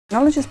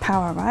Knowledge is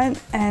power, right?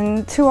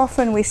 And too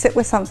often we sit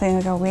with something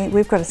and go,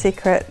 we've got a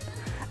secret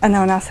and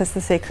no one else has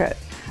the secret.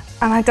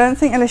 And I don't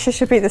think Alicia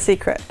should be the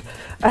secret.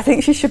 I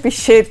think she should be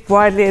shared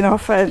widely and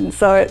often.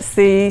 So it's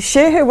the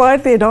share her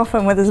widely and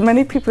often with as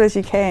many people as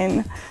you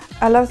can.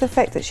 I love the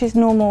fact that she's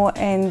normal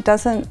and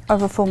doesn't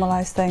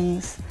over-formalise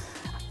things.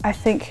 I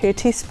think her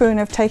teaspoon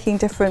of taking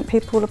different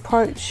people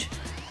approach,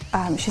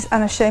 she's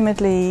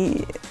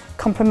unashamedly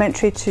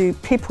complimentary to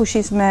people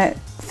she's met,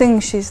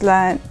 things she's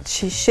learnt.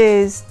 She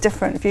shares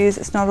different views.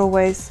 It's not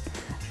always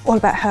all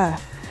about her.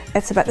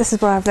 It's about, this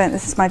is what I've learnt,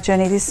 this is my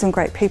journey, these are some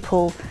great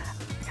people.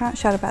 I can't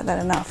shout about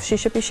that enough. She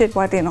should be shared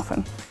widely and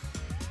often.